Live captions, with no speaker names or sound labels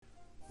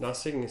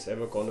Nothing is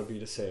ever gonna be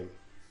the same.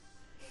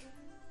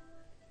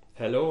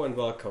 Hello and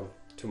welcome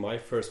to my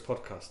first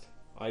podcast.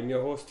 I'm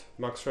your host,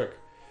 Max Röck,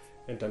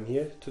 and I'm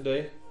here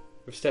today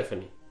with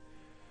Stephanie.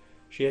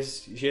 She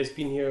has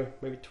been here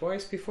maybe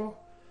twice before?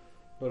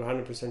 Not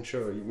 100%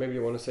 sure. Maybe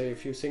you want to say a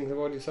few things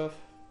about yourself?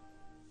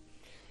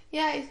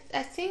 Yeah,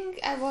 I think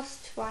I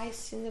was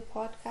twice in the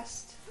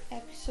podcast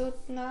episode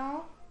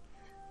now.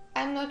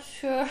 I'm not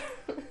sure.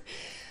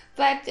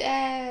 But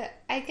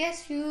I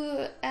guess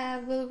you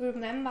will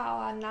remember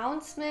our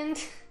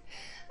announcement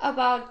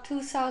about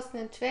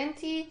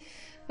 2020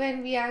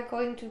 when we are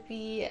going to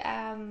be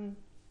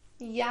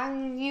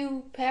young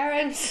new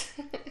parents.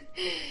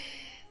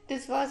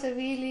 This was a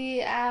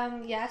really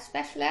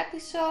special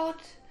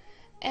episode,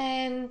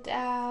 and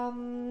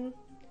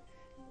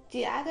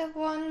the other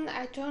one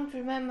I don't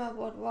remember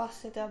what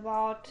was it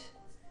about.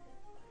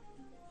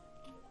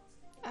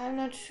 I'm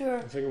not sure.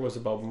 I think it was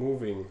about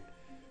moving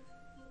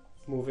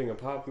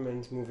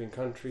apartments, moving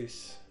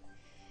countries.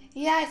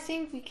 Yeah, I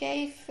think we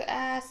gave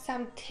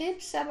some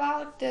tips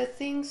about the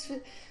things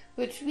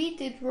which we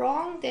did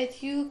wrong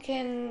that you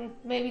can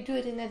maybe do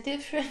it in a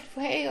different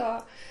way,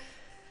 or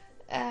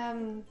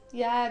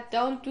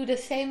don't do the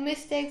same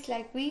mistakes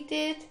like we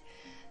did.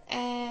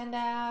 And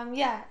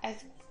I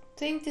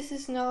think this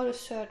is now the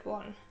third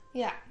one.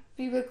 Yeah,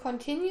 we will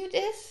continue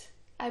this,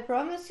 I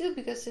promise you,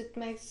 because it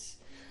makes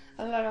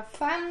a lot of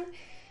fun.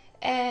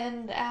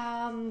 And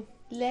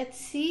let's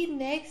see,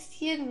 next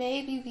year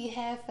maybe we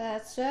have a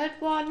third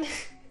one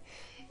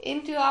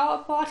into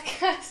our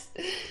podcast.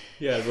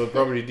 Yeah, it will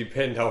probably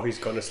depend how he's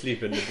gonna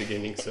sleep in the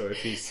beginning. So if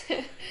he's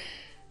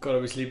gonna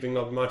be sleeping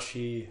not much,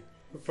 he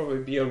will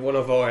probably be on one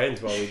of our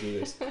hands while we do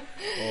this,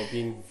 or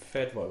being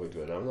fed while we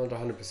do it. I'm not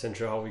 100%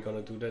 sure how we're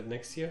gonna do that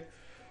next year,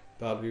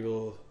 but we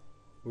will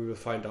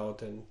find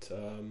out, and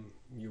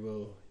you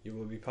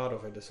will be part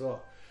of it as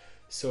well.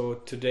 So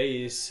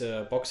today is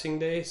Boxing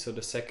Day, so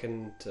the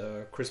second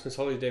Christmas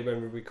holiday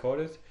when we record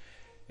it,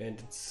 and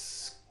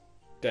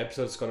the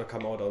episode's gonna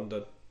come out on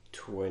the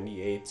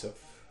 28th of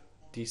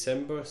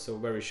December, so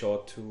very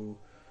short to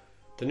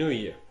the new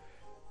year.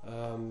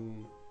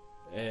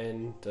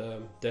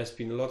 There's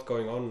been a lot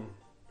going on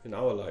in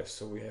our lives.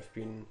 So we have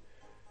been,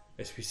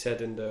 as we said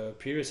in the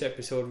previous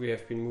episode, we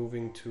have been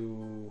moving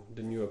to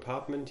the new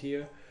apartment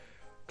here,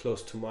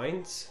 close to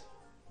Mainz,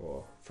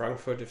 or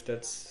Frankfurt, if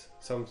that's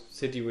some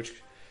city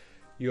which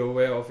you're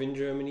aware of in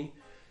Germany.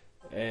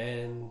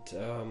 And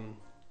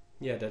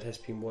that has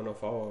been one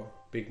of our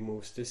big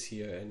moves this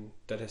year, and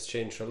that has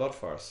changed a lot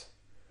for us.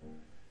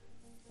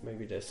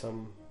 Maybe there's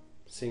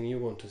something you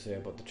want to say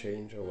about the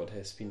change, or what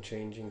has been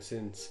changing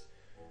since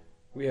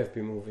we have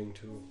been moving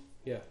to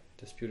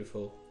this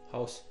beautiful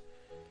house.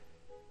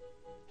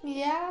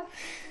 Yeah,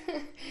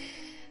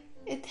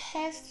 it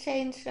has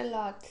changed a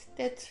lot,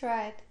 that's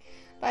right.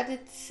 But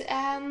it's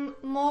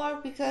more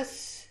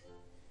because,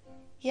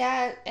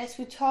 as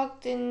we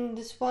talked in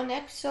this one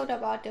episode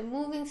about the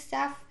moving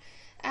stuff,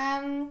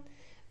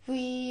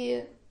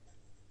 we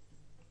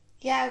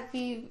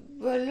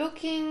were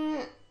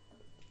looking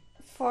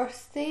for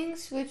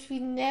things which we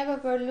never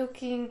were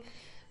looking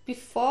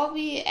before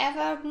we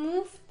ever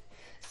moved.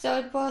 So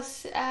it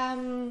was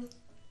a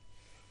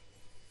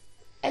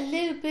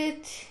little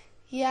bit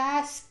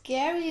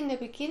scary in the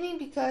beginning,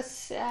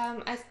 because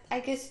I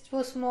guess it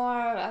was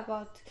more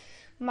about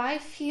my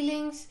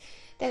feelings,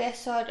 that I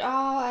thought,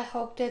 I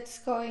hope that's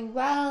going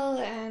well,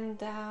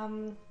 and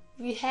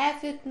we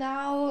have it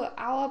now,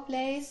 our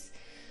place.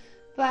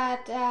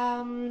 But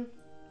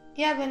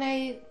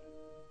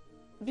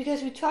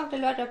because we talked a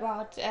lot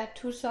about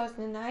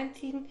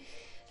 2019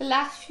 the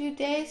last few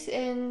days,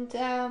 and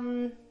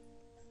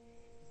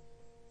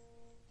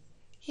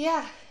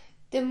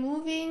the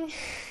moving,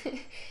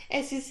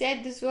 as you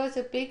said, this was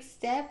a big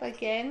step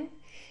again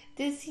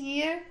this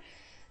year.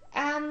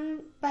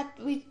 But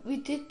we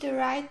did the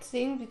right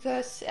thing,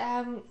 because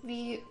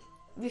we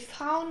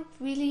found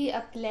really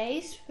a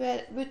place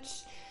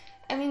which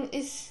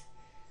is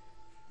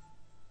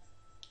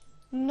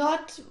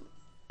not,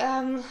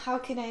 how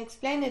can I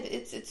explain it?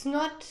 It's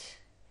not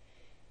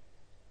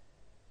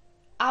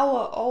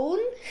our own,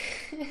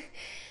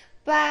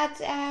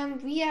 but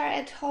we are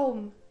at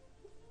home.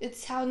 It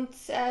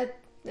sounds a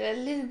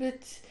little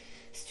bit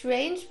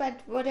strange,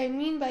 but what I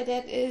mean by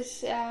that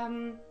is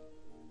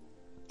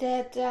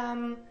that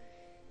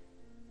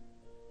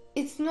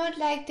it's not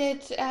like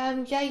that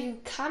you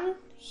come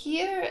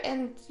here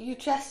and you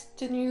just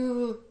the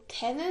new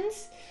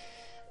tenants,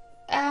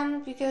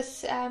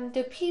 because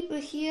the people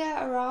here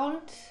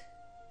around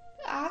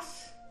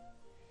us,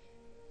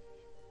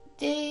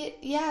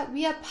 we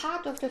are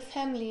part of the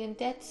family, and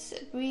that's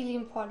really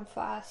important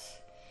for us.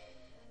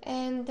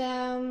 And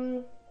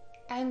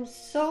I'm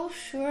so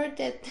sure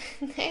that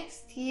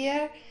next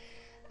year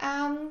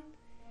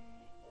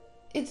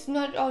it's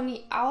not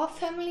only our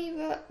family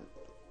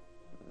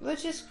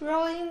which is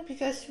growing,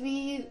 because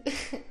we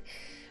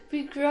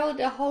we grow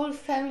the whole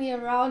family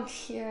around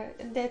here.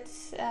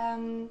 That's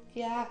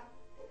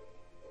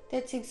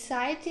that's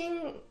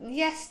exciting.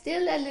 Yes,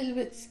 still a little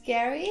bit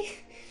scary,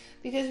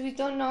 because we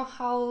don't know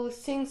how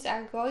things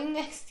are going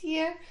next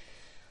year.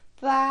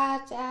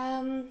 But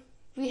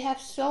we have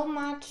so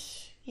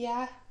much,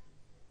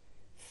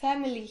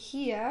 family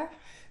here,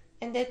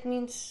 and that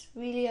means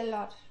really a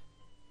lot.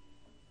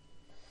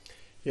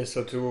 Yeah,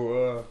 so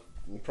to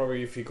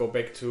probably if we go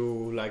back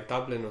to like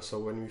Dublin or so,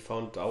 when we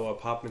found our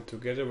apartment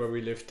together, where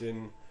we lived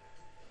in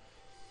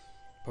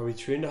probably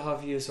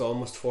 3.5 years or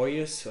almost 4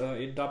 years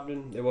in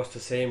Dublin, it was the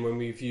same when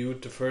we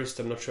viewed the first.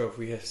 I'm not sure if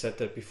we have said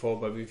that before,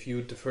 but we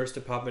viewed the first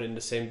apartment in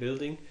the same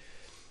building,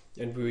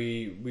 and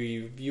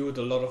we viewed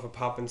a lot of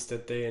apartments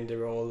that day, and they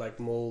were all like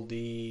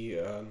moldy,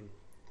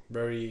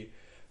 very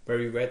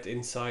very wet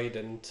inside,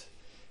 and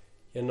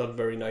not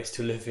very nice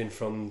to live in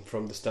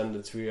from the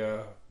standards we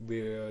are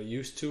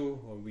used to,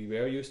 or we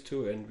were used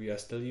to, and we are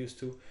still used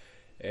to,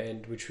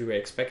 and which we were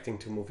expecting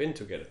to move in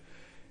together.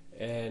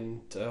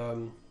 And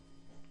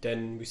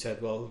then we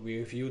said, well,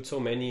 we viewed so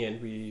many,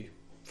 and we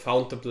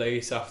found the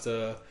place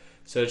after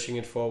searching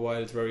it for a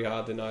while. It's very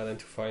hard in Ireland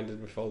to find it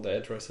with all the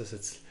addresses.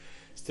 It's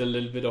still a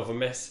little bit of a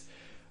mess.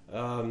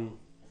 And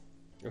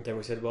then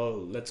we said, well,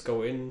 let's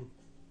go in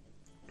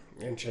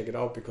and check it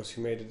out, because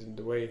he made it in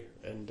the way.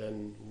 And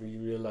then we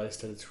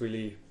realized that it's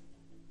really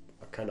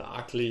a kind of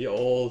ugly,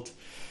 old,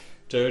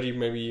 dirty,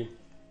 maybe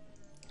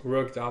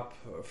worked up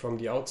from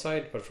the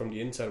outside, but from the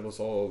inside it was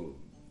all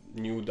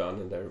new done,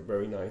 and they're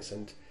very nice.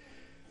 And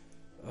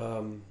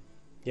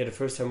the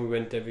first time we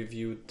went there, we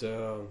viewed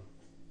the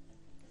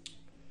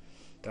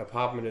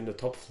apartment in the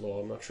top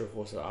floor. I'm not sure if it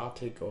was an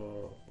attic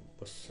or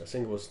I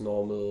think it was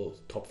normal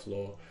top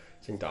floor.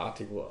 I think the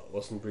attic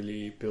wasn't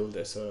really built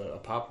as an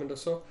apartment or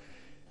so.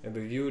 And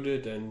we viewed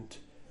it, and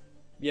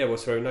it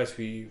was very nice.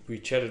 We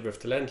chatted with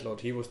the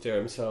landlord. He was there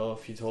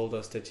himself. He told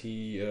us that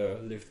he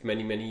lived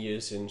many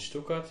years in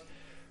Stuttgart,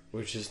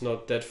 which is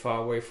not that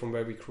far away from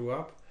where we grew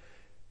up.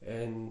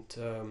 And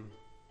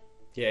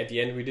at the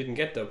end we didn't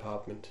get the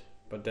apartment,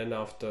 but then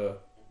after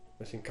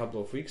I think a couple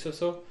of weeks or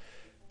so,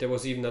 there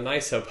was even a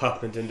nicer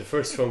apartment in the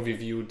first one we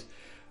viewed,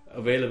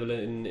 available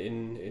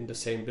in the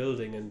same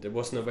building. And it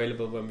wasn't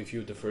available when we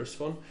viewed the first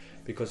one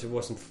because it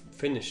wasn't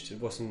finished. It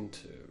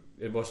wasn't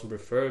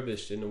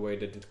refurbished in a way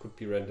that it could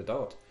be rented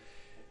out.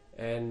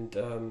 And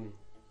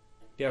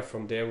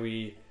from there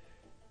we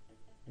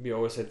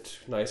always had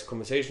nice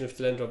conversation with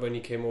the landlord when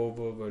he came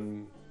over.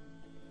 When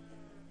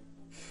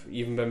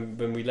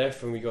we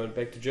left, when we going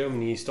back to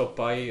Germany, he stopped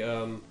by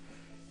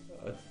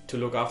to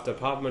look after the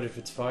apartment, if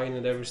it's fine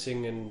and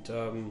everything. And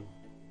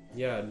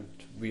and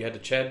we had a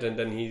chat, and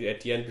then he, at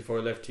the end before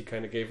he left, he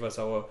kind of gave us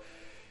our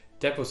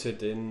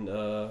deposit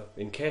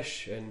in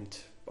cash, and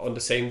on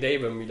the same day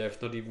when we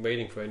left, not even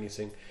waiting for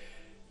anything.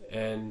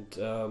 And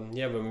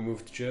when we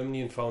moved to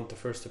Germany and found the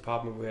first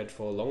apartment we had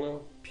for a longer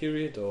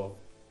period, or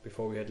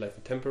before we had like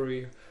a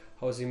temporary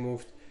housing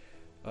moved,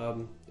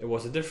 it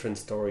was a different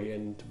story,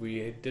 and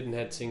we didn't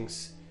had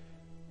things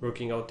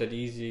working out that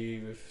easy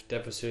with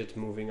deposit,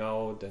 moving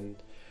out, and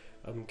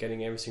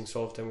getting everything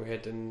solved than we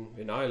had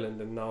in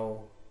Ireland. And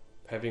now,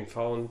 having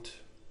found,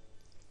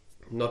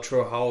 not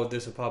sure how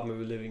this apartment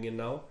we're living in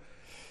now,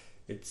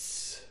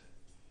 it's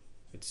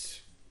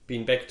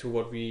been back to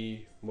what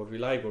we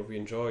like, what we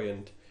enjoy.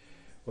 And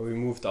when we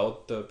moved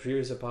out the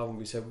previous apartment,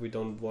 we said we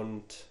don't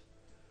want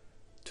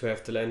to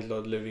have the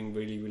landlord living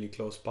really, really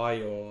close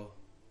by or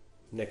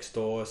next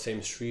door,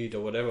 same street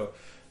or whatever.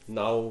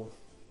 Now,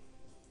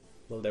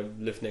 well, they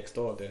live next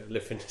door, they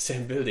live in the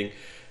same building,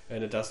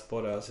 and it doesn't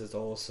bother us at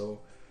all.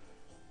 So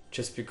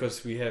just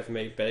because we have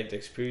made bad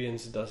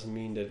experience, it doesn't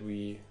mean that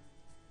we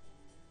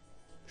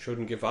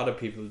shouldn't give other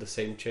people the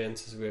same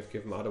chances we have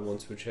given other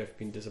ones which have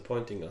been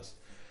disappointing us.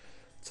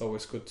 It's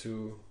always good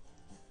to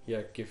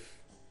give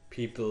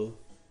people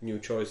new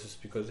choices,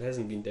 because it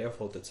hasn't been their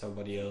fault that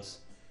somebody else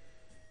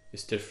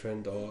is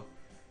different or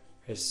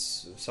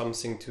has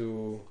something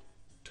to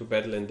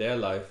battle in their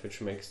life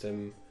which makes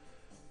them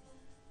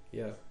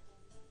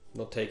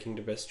not taking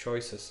the best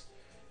choices.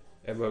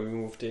 And when we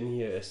moved in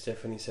here, as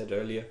Stephanie said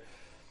earlier,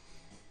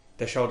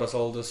 they showed us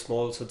all the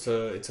small, so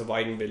it's a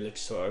wine village,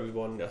 so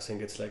everyone, I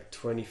think it's like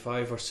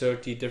 25 or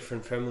 30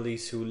 different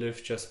families who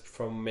live just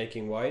from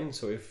making wine.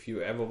 So if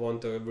you ever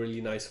want a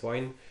really nice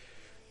wine,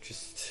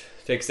 just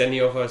text any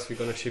of us, we're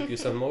gonna ship you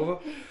some over.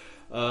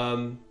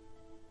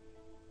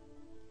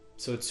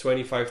 So it's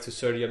 25 to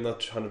 30, I'm not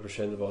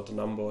 100% about the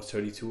number, or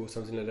 32 or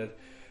something like that.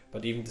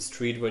 But even the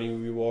street, when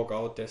you walk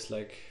out, there's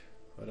like,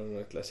 I don't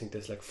know, I think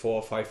there's like 4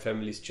 or 5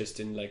 families just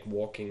in like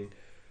walking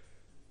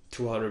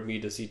 200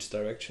 meters each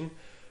direction.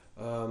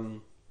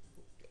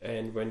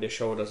 And when they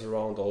showed us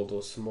around all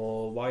those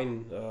small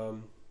wine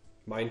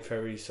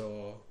ferries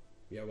or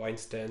wine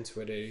stands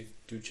where they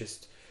do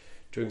just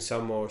during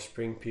summer or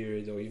spring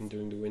period, or even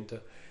during the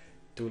winter,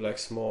 do like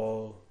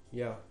small,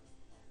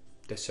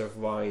 they serve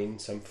wine,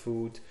 some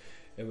food.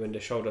 And when they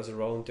showed us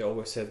around, they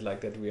always said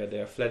like that we are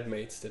their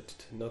flatmates,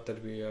 that not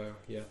that we are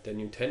their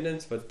new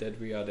tenants, but that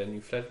we are their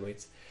new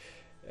flatmates.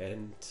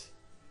 And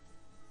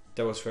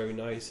that was very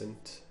nice, and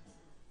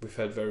we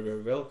felt very,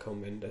 very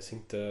welcome. And I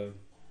think the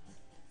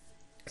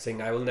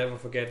thing I will never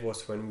forget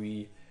was when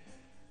we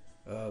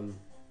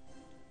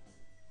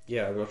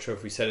yeah, I'm not sure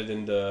if we said it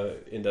in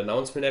the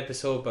announcement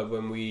episode, but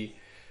when we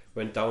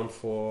went down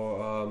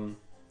for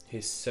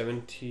his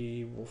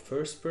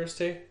 71st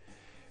birthday,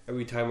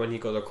 every time when he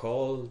got a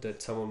call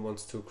that someone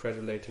wants to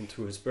congratulate him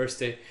to his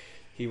birthday,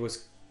 he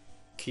was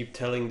keep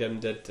telling them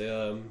that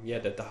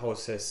that the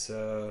house has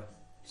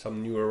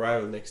some new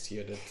arrival next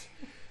year, that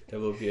there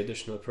will be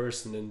additional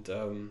person, and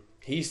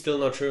he's still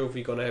not sure if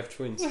we're gonna have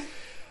twins.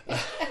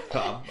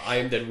 I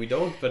am that we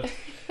don't, but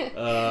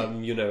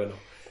you never know.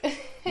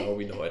 Now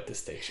we know at this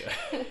stage.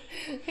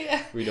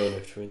 Yeah. We don't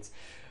have twins.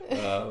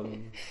 But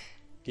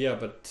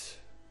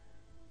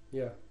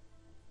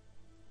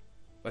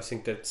I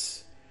think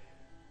that's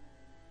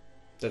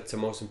the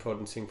most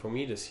important thing for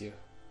me this year.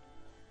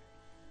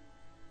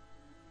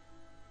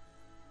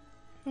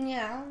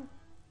 Yeah.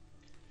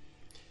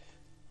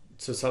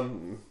 So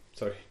something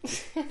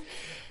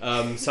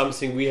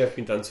we have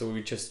been done. So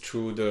we just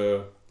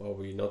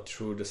we not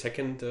threw the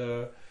second,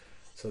 so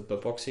the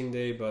Boxing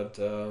Day, but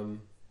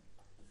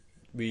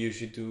we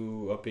usually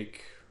do a big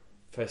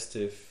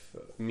festive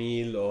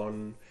meal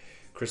on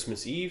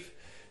Christmas Eve.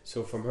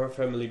 So from her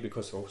family,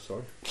 because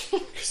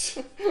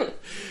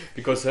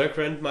her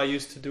grandma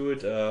used to do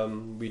it,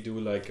 we do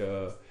like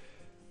a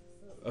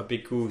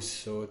big goose.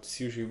 So it's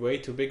usually way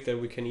too big that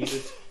we can eat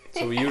it.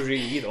 So we usually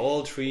eat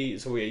all three.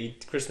 So we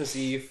eat Christmas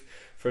Eve,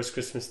 first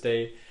Christmas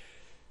Day,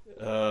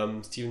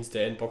 Stephen's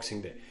Day, and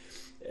Boxing Day.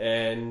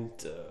 And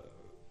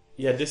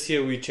this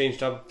year we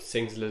changed up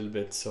things a little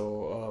bit.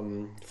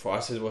 So for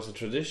us it was a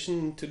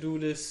tradition to do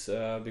this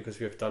because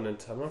we have done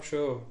it, I'm not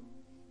sure,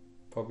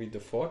 probably the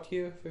 5th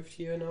year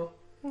now.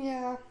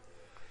 Yeah.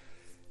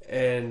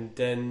 And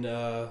then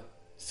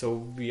so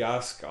we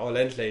asked our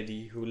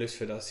landlady who lives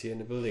with us here in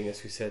the building,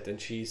 as we said, and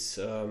she's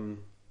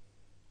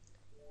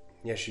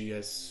she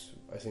has,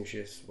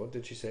 what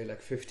did she say,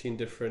 like 15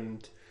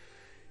 different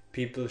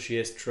people she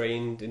has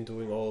trained in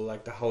doing all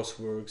like the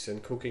houseworks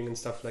and cooking and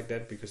stuff like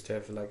that, because they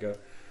have like a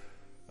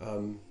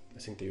I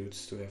think they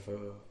used to have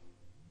a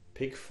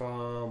pig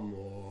farm,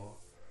 or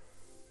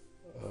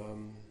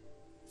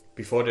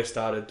before they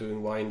started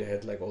doing wine they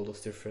had like all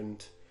those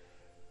different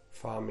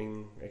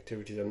farming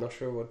activities. I'm not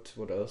sure what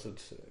else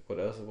it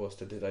was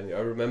that did. I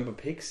remember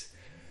pigs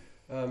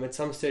at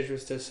some stage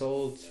was they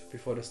sold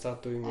before they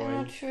start doing wine. I'm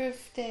not sure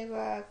if they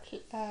were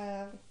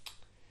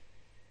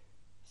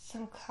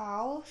some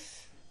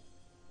cows.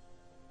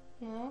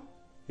 No?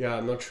 Yeah,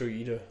 I'm not sure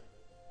either.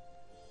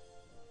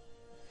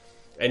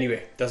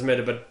 Anyway, doesn't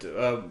matter, but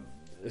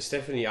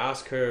Stephanie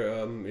asked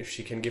her if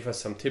she can give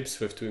us some tips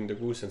with doing the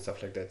goose and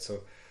stuff like that.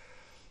 So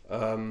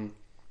when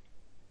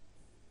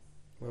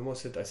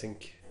was it? I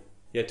think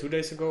 2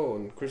 days ago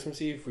on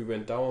Christmas Eve we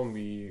went down.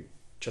 We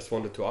just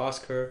wanted to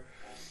ask her.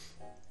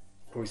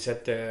 We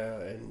sat there,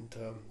 and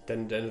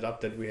then it ended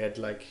up that we had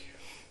like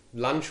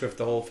lunch with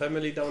the whole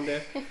family down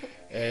there.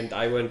 And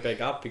I went back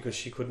up because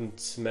she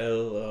couldn't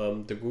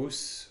smell the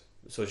goose.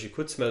 So she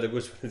could smell the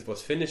goose when it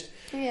was finished,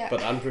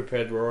 but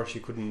unprepared raw, she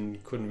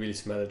couldn't really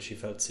smell it. She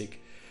felt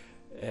sick,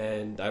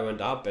 and I went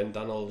up and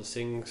done all the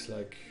things.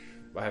 Like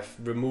I have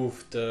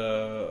removed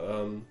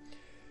the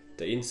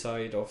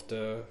inside of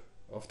the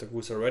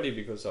goose already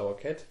because our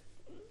cat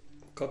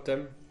got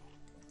them.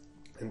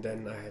 And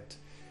then I had,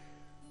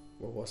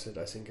 what was it?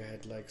 I think I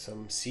had like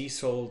some sea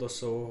salt or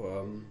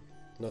so,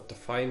 not the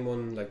fine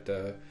one, like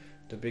the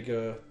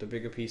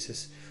bigger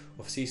pieces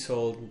of sea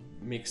salt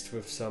mixed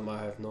with some,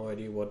 I have no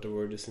idea what the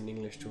word is in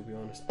English, to be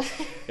honest.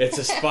 It's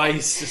a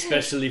spice,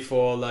 especially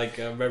for like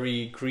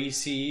very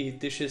greasy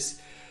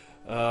dishes.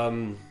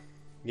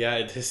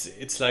 It is.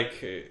 It's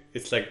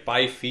like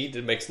by feet.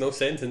 It makes no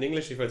sense in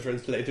English if I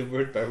translate it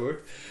word by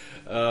word.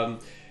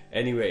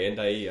 Anyway, and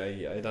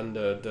I done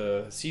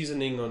the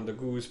seasoning on the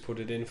goose, put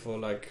it in for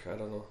like, I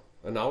don't know,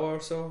 an hour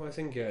or so, I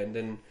think. Yeah, and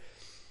then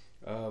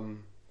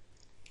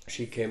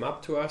she came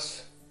up to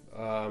us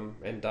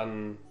and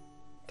done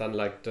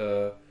like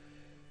the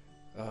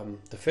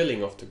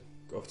filling of the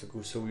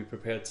goose. So we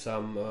prepared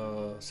some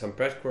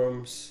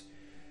breadcrumbs.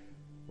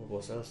 What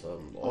was else?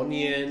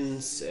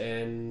 Onions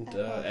and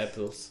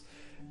apples.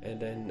 And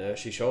then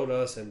she showed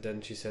us, and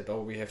then she said,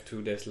 "Oh, we have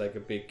to. There's like a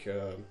big,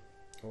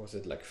 what was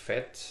it? Like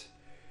fat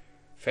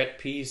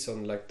piece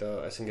on like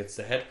I think it's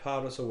the head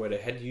part or so, where the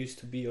head used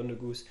to be on the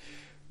goose."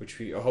 Which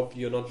I hope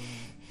you're not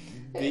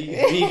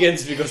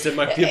vegans, because that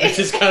might be a bit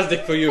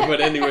disgusting for you.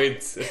 But anyway,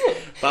 it's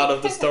part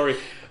of the story.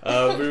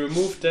 We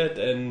removed that,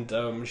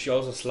 and she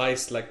also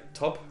sliced like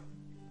top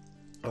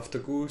of the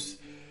goose,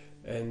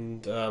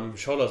 and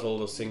showed us all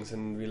those things.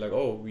 And we're like,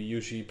 oh, we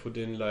usually put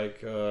in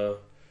like, do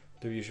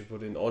we usually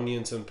put in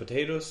onions and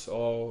potatoes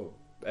or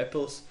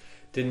apples?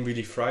 Didn't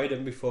really fry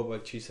them before,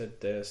 but she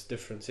said there's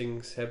different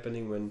things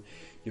happening when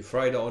you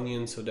fry the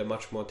onions, so they're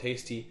much more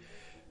tasty.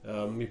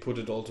 We put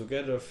it all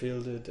together,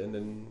 filled it, and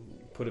then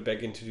put it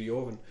back into the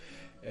oven.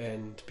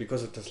 And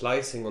because of the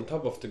slicing on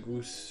top of the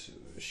goose,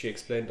 she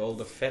explained all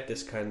the fat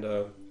is kind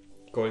of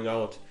going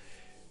out.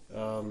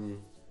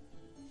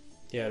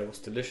 It was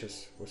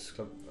delicious. It was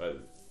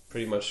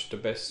pretty much the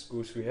best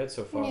goose we had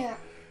so far. Yeah.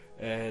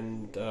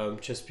 And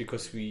just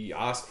because we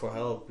ask for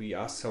help, we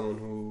ask someone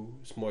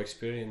who's more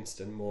experienced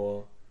and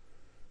more,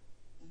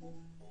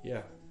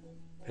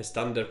 has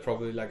done that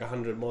probably like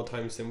 100 more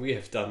times than we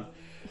have done.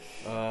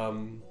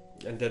 And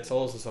that's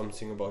also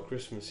something about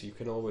Christmas. You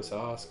can always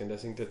ask, and I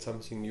think that's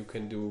something you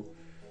can do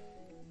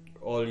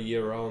all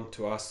year round,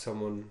 to ask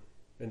someone,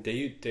 and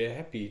they're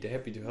happy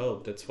to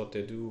help. That's what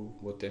they do,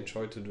 what they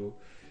enjoy to do,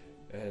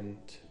 and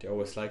they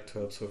always like to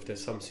help. So if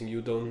there's something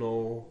you don't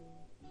know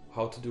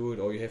how to do it,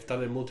 or you have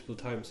done it multiple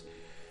times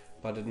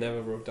but it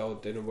never worked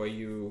out in a way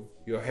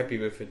you're happy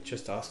with it,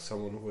 just ask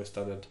someone who has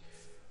done it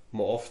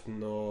more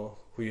often, or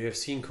who you have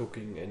seen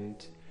cooking,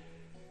 and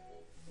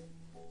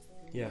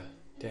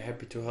they're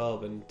happy to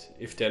help. And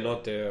if they're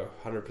not, they're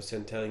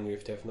 100% telling you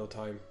if they have no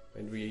time.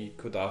 And we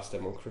could ask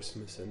them on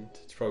Christmas, and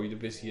it's probably the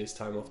busiest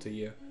time of the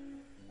year,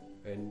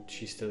 and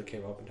she still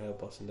came up and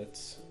helped us, and that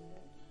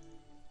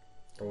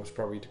was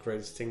probably the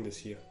greatest thing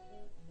this year.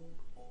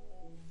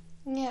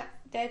 Yeah,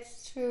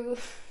 that's true.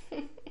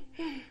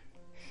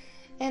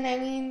 And I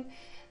mean,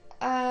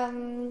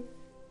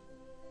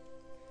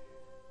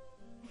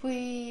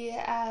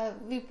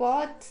 we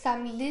bought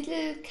some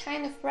little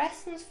kind of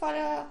presents for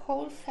the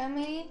whole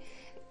family,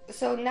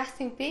 so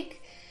nothing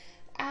big.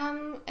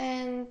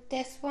 And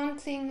there's one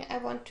thing I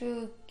want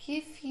to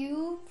give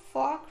you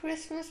for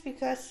Christmas,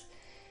 because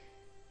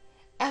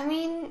I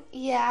mean,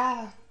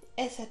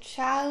 as a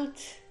child,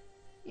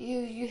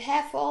 you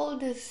have all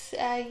these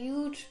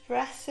huge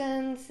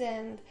presents,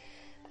 and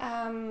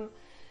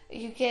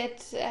you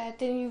get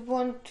then you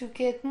want to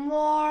get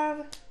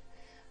more.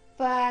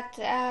 But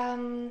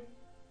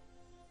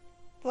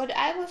what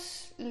I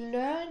was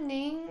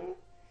learning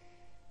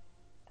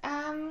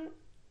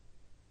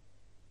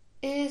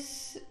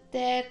is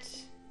that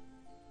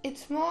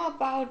it's more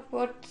about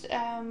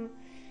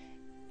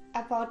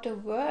about the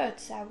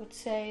words, I would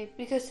say,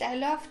 because I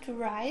love to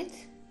write.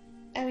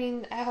 I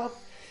mean, I hope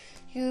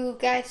you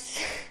guys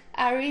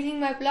are reading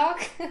my blog.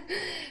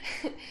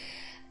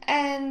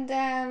 And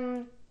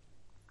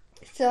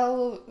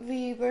so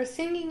we were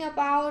thinking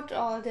about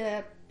all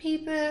the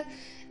people,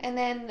 and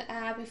then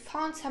we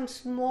found some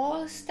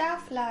small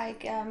stuff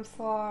like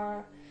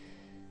for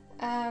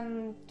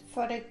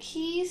the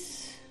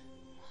keys.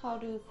 How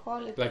do you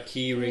call it? Like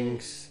key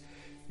rings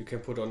you can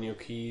put on your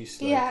keys.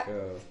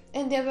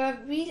 And they were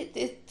really.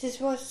 This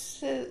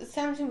was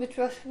something which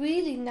was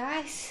really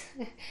nice.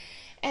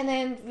 And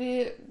then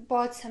we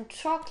bought some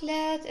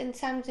chocolate and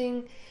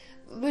something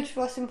which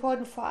was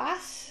important for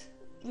us.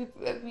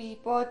 We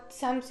bought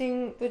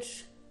something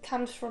which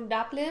comes from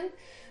Dublin,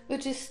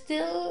 which is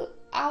still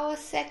our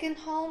second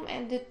home,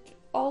 and it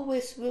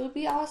always will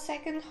be our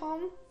second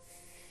home.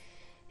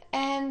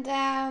 And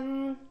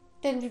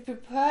then we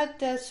prepared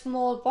the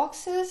small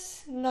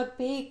boxes, not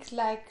big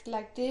like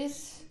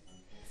this.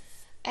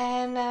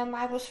 And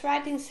I was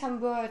writing some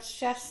words,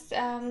 just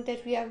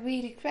that we are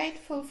really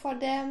grateful for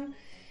them.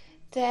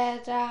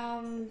 That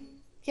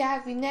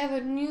we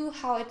never knew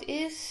how it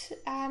is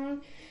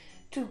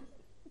to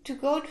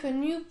go to a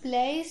new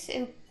place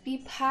and be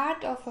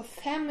part of a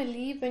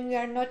family when we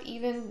are not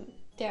even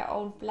their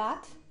own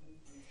blood.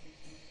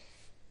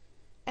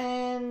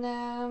 And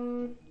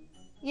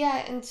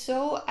and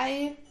so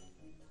I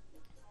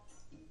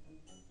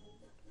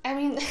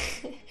mean,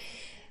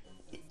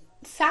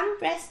 some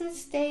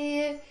presents,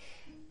 they,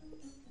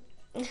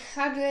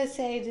 how do I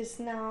say this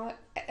now?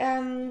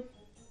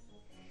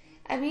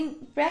 I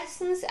mean,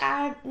 presents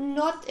are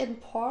not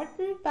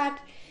important, but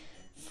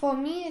for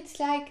me it's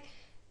like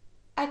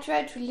I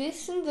try to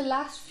listen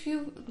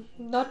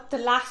not the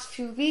last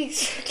few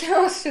weeks,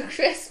 close to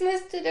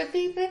Christmas, to the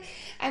people.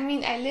 I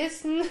mean, I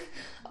listen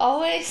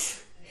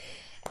always.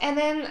 And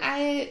then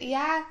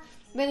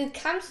when it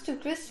comes to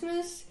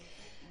Christmas,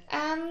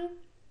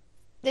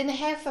 then I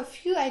have a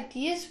few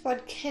ideas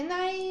what can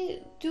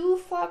I do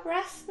for a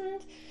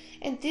present.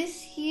 And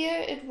this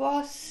year it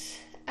was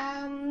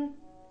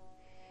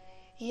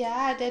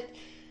that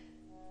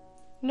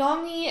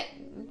normally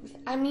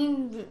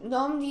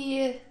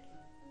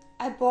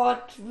I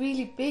bought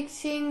really big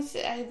things.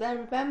 I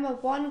remember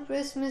one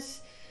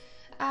Christmas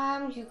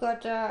you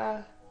got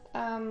a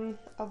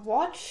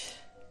watch,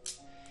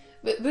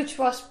 which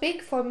was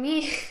big for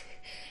me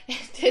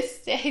at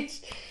this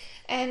stage,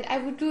 and I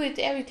would do it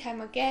every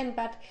time again.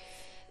 But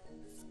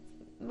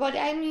what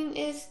I mean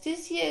is,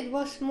 this year it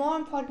was more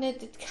important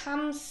that it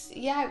comes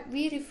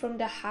really from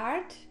the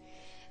heart,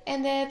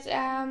 and that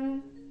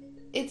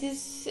it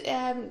is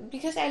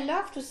because I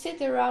love to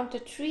sit around the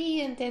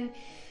tree and then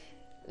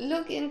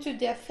look into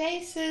their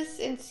faces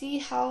and see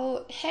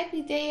how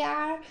happy they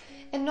are,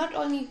 and not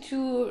only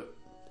to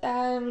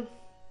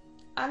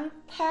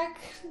unpack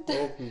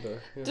open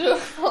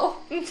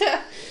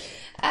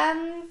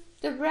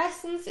the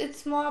presents.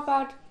 It's more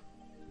about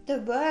the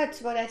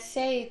words what I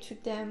say to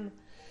them.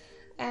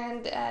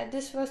 And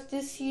this was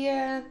this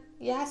year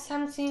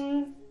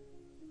something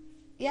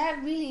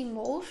really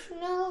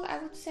emotional, I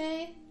would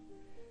say,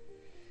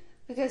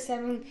 because I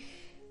mean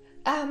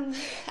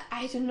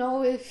I don't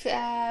know if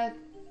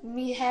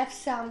we have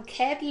some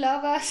cat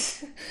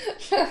lovers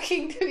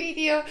looking the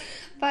video,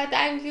 but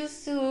I'm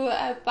used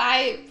to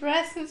buy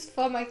presents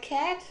for my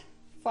cat,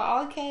 for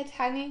our cat,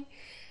 Honey,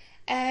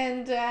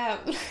 and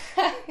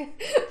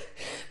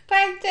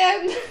pack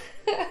them.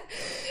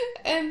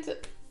 And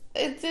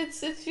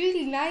it's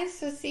really nice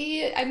to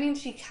see. I mean,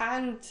 she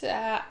can't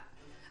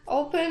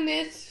open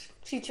it.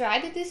 She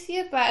tried it this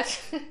year, but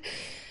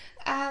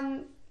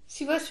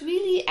she was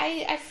really.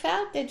 I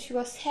felt that she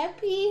was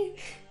happy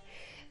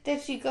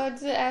that she got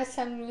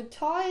some new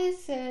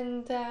toys,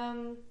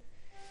 and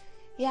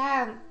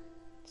yeah.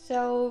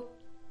 So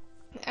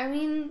I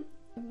mean,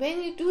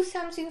 when you do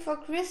something for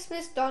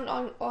Christmas,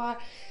 or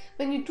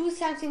when you do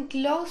something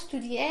close to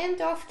the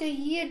end of the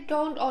year,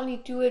 don't only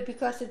do it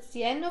because it's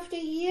the end of the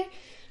year.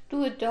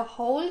 Do it the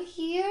whole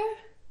year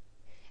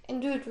and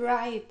do it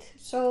right.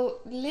 So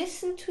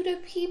listen to the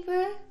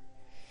people,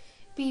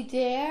 be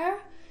there,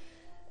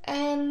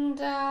 and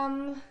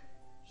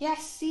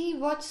see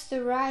what's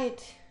the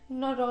right,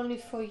 not only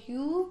for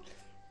you,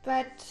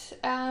 but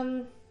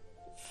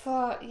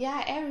for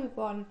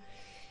everyone.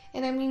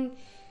 And I mean,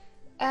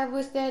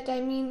 with that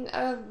I mean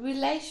a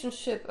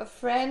relationship, a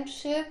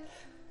friendship.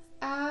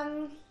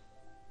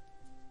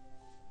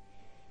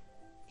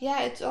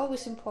 It's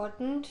always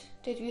important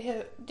that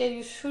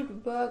you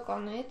should work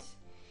on it,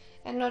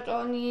 and not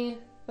only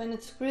when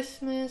it's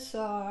Christmas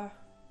or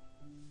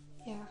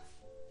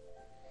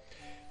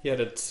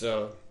that's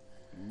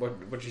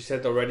what you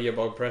said already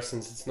about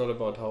presents. It's not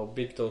about how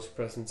big those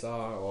presents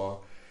are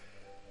or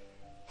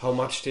how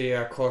much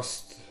they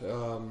cost.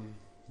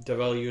 The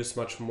value is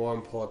much more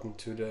important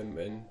to them,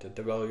 and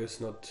the value is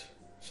not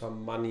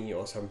some money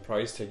or some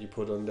price that you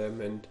put on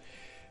them. And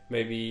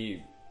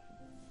maybe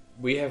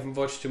we haven't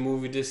watched the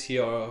movie this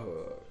year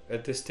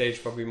at this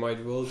stage, but we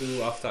might will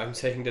do after I'm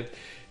saying that.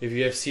 If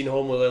you have seen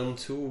Home Alone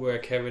 2, where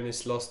Kevin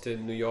is lost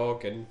in New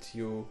York, and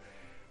you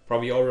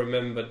probably all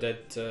remember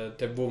that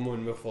the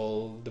woman with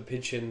all the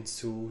pigeons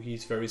who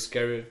he's very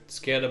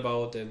scared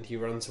about and he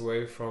runs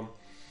away from.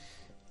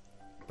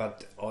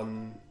 But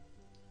on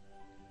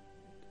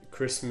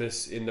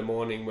Christmas in the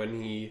morning,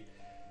 when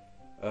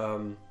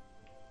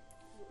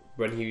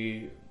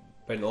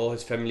all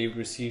his family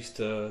receives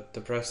the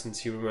presents,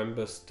 he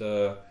remembers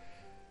the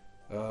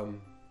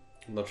I'm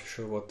not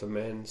sure what the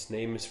man's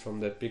name is from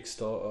that big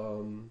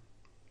store,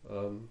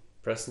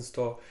 present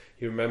store.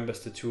 He remembers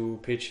the two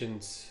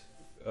pigeons,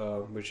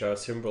 which are a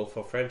symbol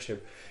for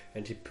friendship,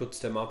 and he puts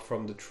them up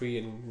from the tree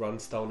and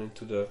runs down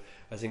into the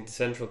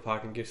Central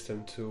Park and gives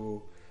them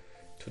to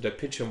that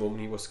pigeon woman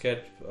he was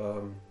scared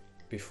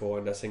before.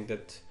 And I think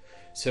that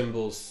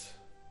symbols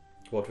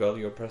what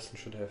value a present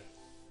should have.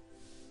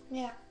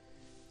 Yeah.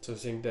 So I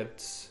think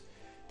that's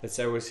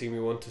everything we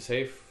want to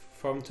say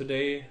from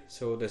today.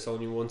 So there's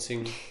only one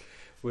thing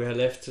we have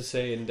left to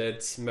say, and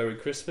that's Merry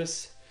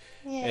Christmas.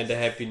 Yes. And a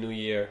Happy New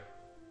Year.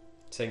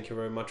 Thank you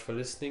very much for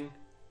listening,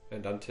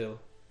 and until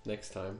next time.